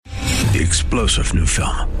The explosive new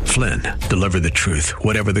film, Flynn, deliver the truth,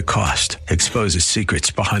 whatever the cost, exposes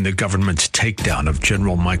secrets behind the government's takedown of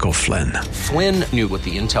General Michael Flynn. Flynn knew what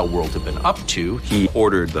the intel world had been up to. He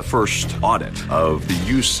ordered the first audit of the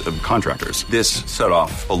use of contractors. This set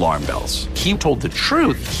off alarm bells. He told the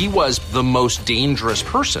truth. He was the most dangerous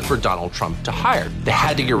person for Donald Trump to hire. They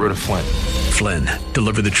had to get rid of Flynn. Flynn,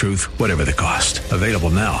 deliver the truth, whatever the cost. Available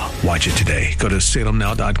now. Watch it today. Go to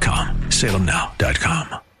salemnow.com.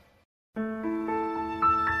 salemnow.com.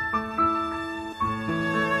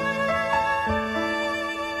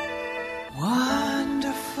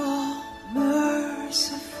 Wonderful,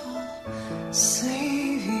 merciful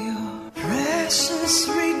Savior, precious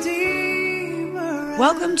Redeemer.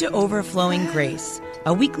 Welcome to Overflowing Grace,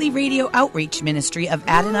 a weekly radio outreach ministry of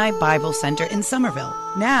Adonai Bible Center in Somerville.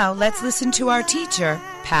 Now, let's listen to our teacher,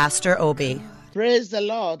 Pastor Obi. Praise the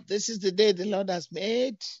Lord. This is the day the Lord has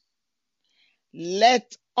made.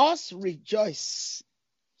 Let us rejoice.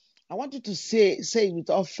 I want you to say it with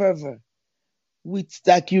all fervor, with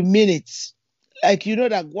like you mean it, like you know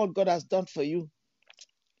that what God has done for you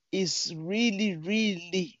is really,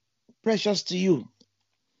 really precious to you.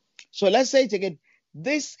 So let's say it again.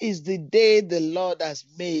 This is the day the Lord has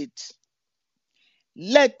made.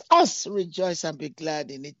 Let us rejoice and be glad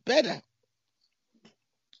in it. Better.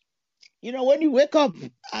 You know, when you wake up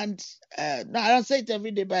and, I don't say it every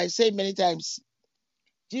day, but I say it many times.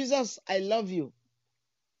 Jesus, I love you.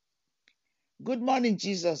 Good morning,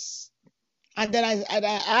 Jesus. And then I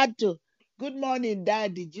add to, good morning,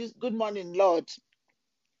 Daddy. Good morning, Lord.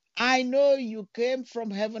 I know you came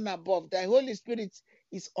from heaven above. The Holy Spirit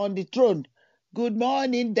is on the throne. Good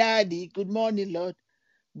morning, Daddy. Good morning, Lord.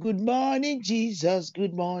 Good morning, Jesus.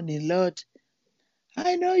 Good morning, Lord.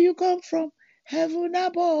 I know you come from heaven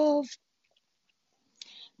above.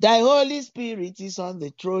 Thy Holy Spirit is on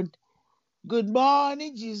the throne. Good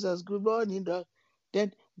morning, Jesus. Good morning, Lord.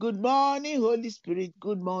 Then, good morning, Holy Spirit.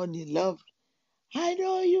 Good morning, love. I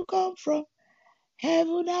know you come from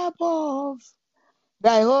heaven above.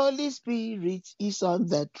 Thy Holy Spirit is on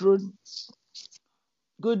the throne.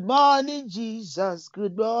 Good morning, Jesus.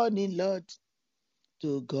 Good morning, Lord.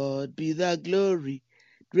 To God be the glory.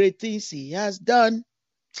 Great things he has done.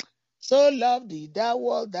 So loved he that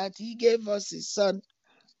world that he gave us his son,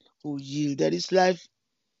 who yielded his life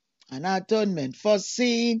an atonement for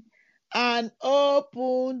sin, and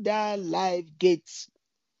opened the life gates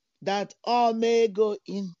that all may go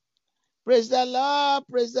in. Praise the Lord,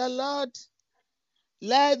 praise the Lord.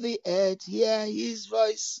 Let the earth hear his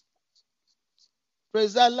voice.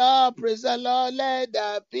 Praise the Lord, let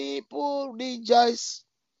the people rejoice.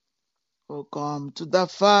 Oh, come to the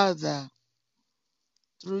Father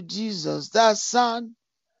through Jesus the Son,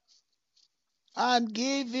 and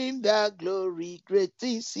give him the glory, great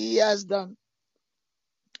things he has done.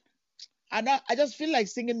 And I just feel like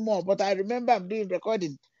singing more, but I remember I'm doing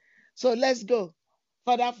recording. So let's go.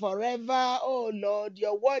 Father, forever, oh Lord,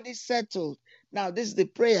 your word is settled. Now, this is the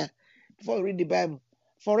prayer before we read the Bible.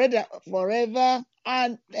 Forever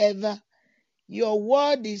and ever, your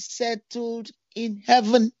word is settled in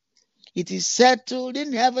heaven. It is settled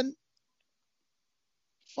in heaven.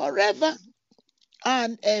 Forever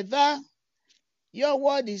and ever, your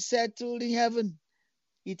word is settled in heaven.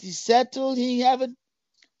 It is settled in heaven.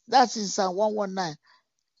 That's in Psalm 119.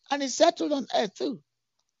 And it's settled on earth too.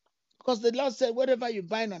 Because the Lord said, whatever you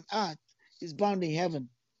bind on earth is bound in heaven.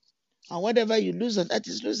 And whatever you lose on earth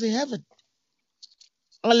is loose in heaven.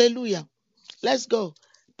 Hallelujah. Let's go.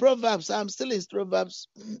 Proverbs. I'm still in Proverbs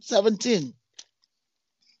 17.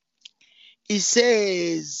 It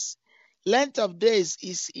says, length of days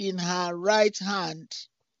is in her right hand,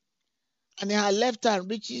 and in her left hand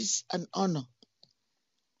riches and honor.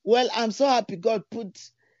 Well, I'm so happy God put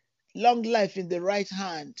long life in the right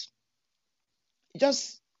hand.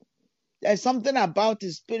 There's something about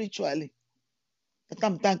it spiritually that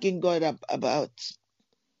I'm thanking God about.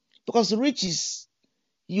 Because riches,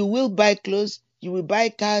 you will buy clothes, you will buy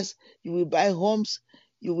cars, you will buy homes,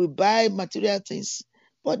 you will buy material things,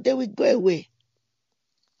 but they will go away.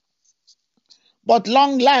 But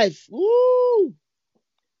long life, woo!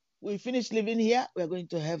 We finish living here, we're going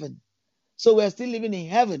to heaven. So we're still living in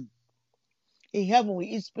heaven. In heaven, we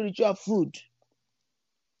eat spiritual food.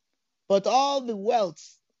 But all the wealth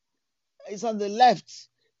is on the left.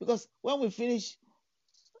 Because when we finish,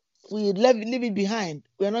 we leave it behind.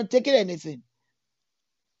 We are not taking anything.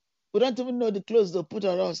 We don't even know the clothes they'll put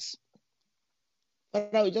on us.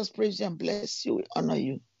 But now we just praise you and bless you. We honor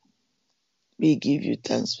you. We give you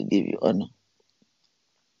thanks. We give you honor.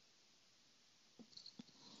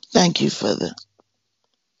 Thank you, Father.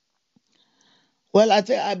 Well,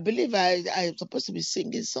 I believe I'm supposed to be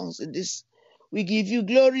singing songs in this. We give you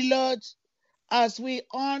glory, Lord, as we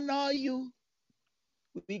honor you.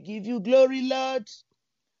 We give you glory, Lord,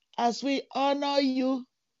 as we honor you.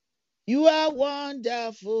 You are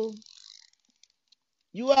wonderful.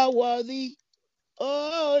 You are worthy,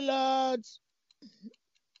 oh Lord.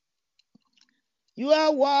 You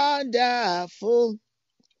are wonderful.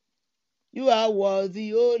 You are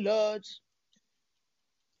worthy, oh Lord.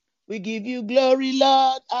 We give you glory,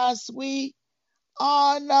 Lord, as we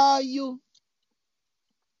honor you.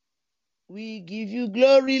 We give you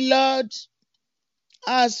glory, Lord,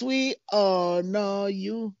 as we honor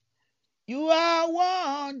you. You are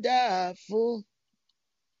wonderful.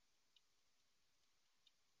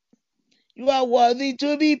 You are worthy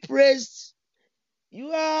to be praised.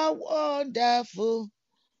 You are wonderful.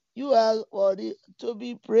 You are worthy to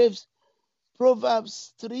be praised.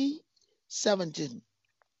 Proverbs 3:17.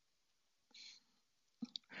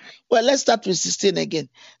 Well, let's start with 16 again.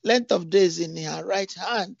 Length of days in her right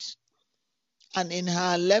hand, and in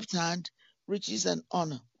her left hand riches and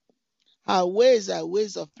honor. Her ways are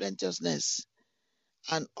ways of plenteousness,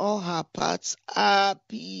 and all her paths are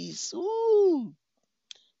peace. Ooh.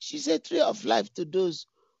 She's a tree of life to those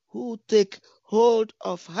who take hold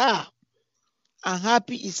of her, and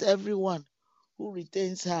happy is everyone who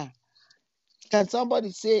retains her. Can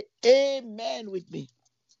somebody say amen with me?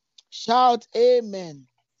 Shout amen.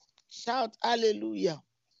 Shout hallelujah.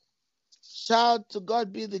 Shout to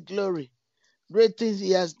God be the glory. Great things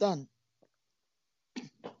he has done.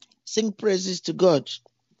 Sing praises to God.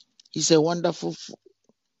 He's a wonderful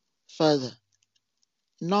Father.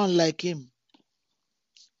 None like him.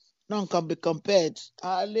 None can be compared.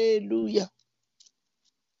 Hallelujah.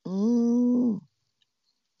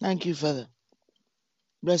 Thank you, Father.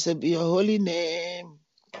 Blessed be your holy name.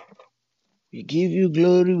 We give you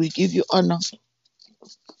glory. We give you honor.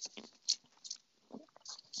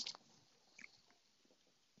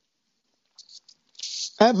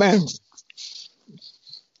 Amen.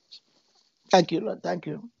 Thank you, Lord. Thank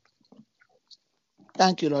you.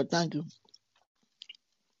 Thank you, Lord. Thank you.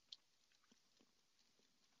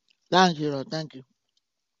 Thank you, Lord. Thank you.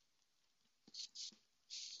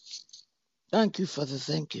 Thank you, Father.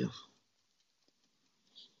 Thank you.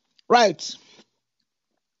 Right.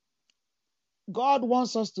 God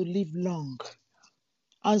wants us to live long.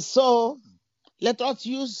 And so let us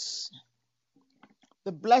use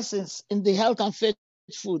the blessings in the health and faith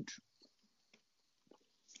food.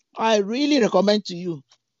 I really recommend to you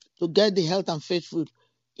to get the health and faith food.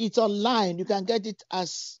 It's online. You can get it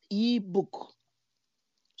as e-book.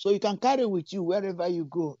 So you can carry it with you wherever you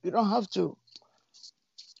go. You don't have to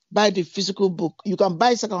buy the physical book. You can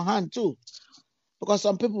buy secondhand too. Because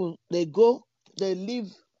some people, they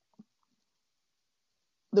leave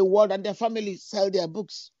the world and their family sell their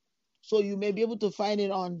books. So you may be able to find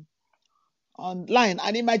it online.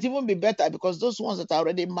 And it might even be better because those ones that are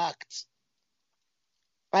already marked.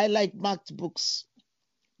 I like marked books,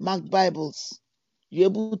 marked Bibles. You're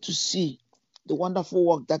able to see the wonderful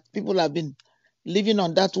work that people have been living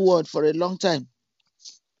on that word for a long time.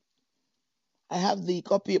 I have my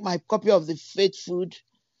copy of the faith food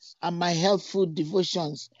and my health food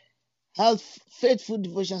devotions. Faith food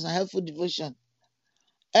devotions and health food devotion.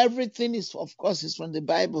 Everything is, of course, is from the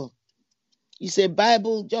Bible. It's a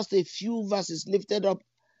Bible, just a few verses lifted up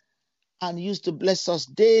and used to bless us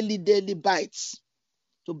daily bites,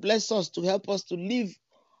 to bless us, to help us to live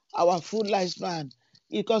our full lifespan.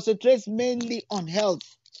 It concentrates mainly on health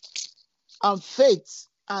and faith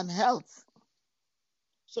and health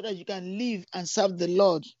so that you can live and serve the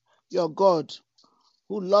Lord, your God,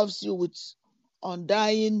 who loves you with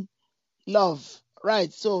undying love.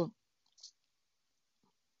 Right, so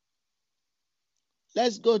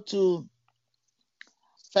let's go to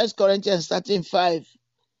 1 Corinthians 13:5.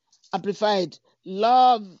 Amplified.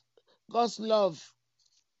 Love, God's love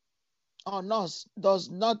on us does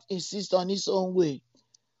not insist on its own way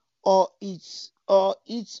or its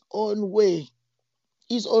own way,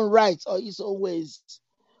 its own rights or its own ways,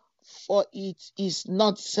 for it is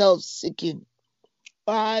not self-seeking.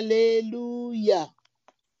 Hallelujah.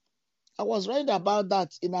 I was writing about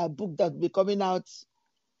that in our book that will be coming out.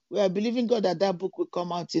 We are believing God that book will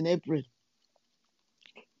come out in April.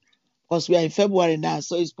 Because we are in February now,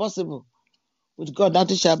 so it's possible. With God,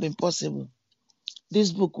 nothing shall be impossible.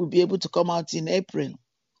 This book will be able to come out in April.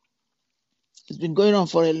 It's been going on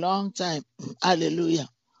for a long time. Hallelujah.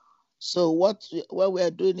 So what we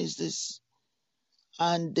are doing is this.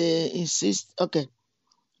 And they insist, okay,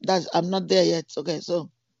 I'm not there yet. Okay,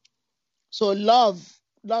 so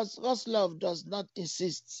God's love does not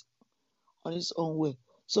insist on its own way.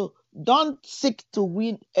 So Don't seek to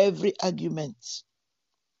win every argument.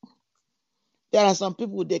 There are some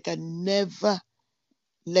people, they can never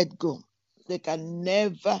let go. They can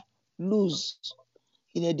never lose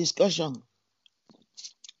in a discussion.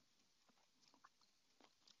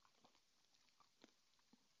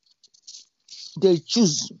 They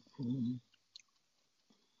choose.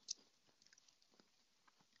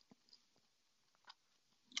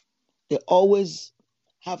 They always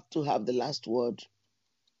have to have the last word.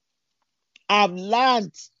 I've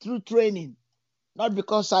learned through training, not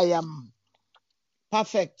because I am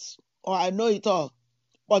perfect or I know it all,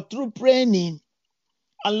 but through training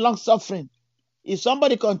and long suffering. If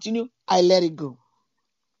somebody continue, I let it go.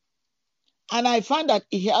 And I find that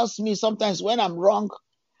it helps me sometimes when I'm wrong.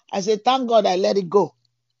 I say, thank God I let it go.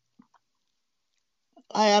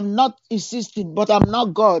 I am not insisting, but I'm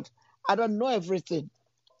not God. I don't know everything.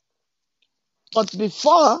 But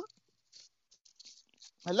before,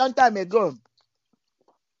 a long time ago,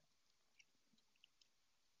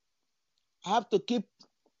 I have to keep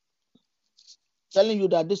telling you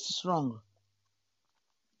that this is wrong.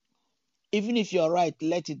 Even if you're right,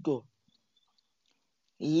 let it go.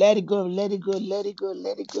 Let it go, let it go, let it go,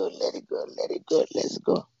 let it go, let it go, let it go, let's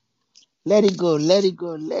go. Let it go, let it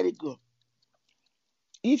go, let it go.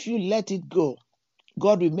 If you let it go,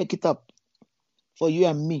 God will make it up for you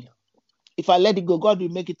and me. If I let it go, God will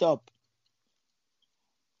make it up.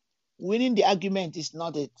 Winning the argument is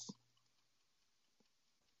not it.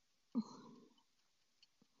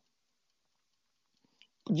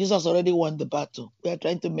 Jesus already won the battle. We are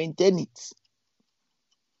trying to maintain it.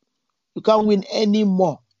 You can't win any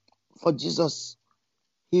more for Jesus.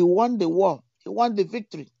 He won the war. He won the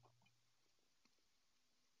victory.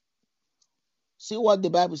 See what the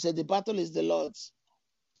Bible said. The battle is the Lord's.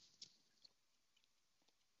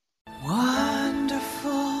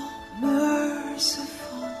 Wonderful,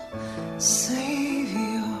 merciful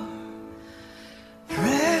Savior,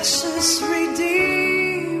 precious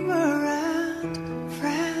Redeemer and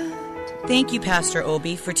friend. Thank you, Pastor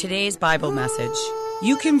Obi, for today's Bible message.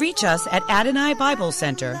 You can reach us at Adonai Bible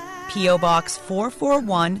Center, P.O. Box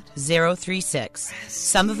 441036,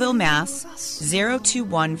 Somerville, Mass.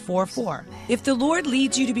 02144. If the Lord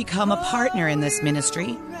leads you to become a partner in this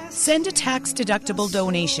ministry, send a tax-deductible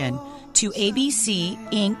donation to ABC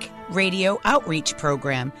Inc. Radio Outreach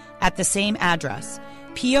Program at the same address,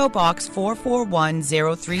 P.O. Box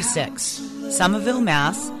 441036, Somerville,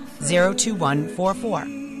 Mass. 02144.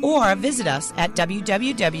 Or visit us at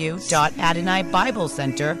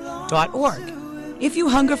www.AdonaiBibleCenter.org. If you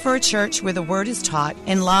hunger for a church where the Word is taught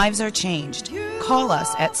and lives are changed, call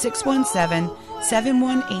us at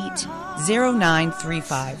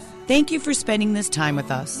 617-718-0935. Thank you for spending this time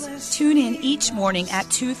with us. Tune in each morning at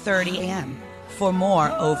 2:30 a.m. for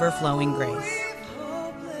more Overflowing Grace.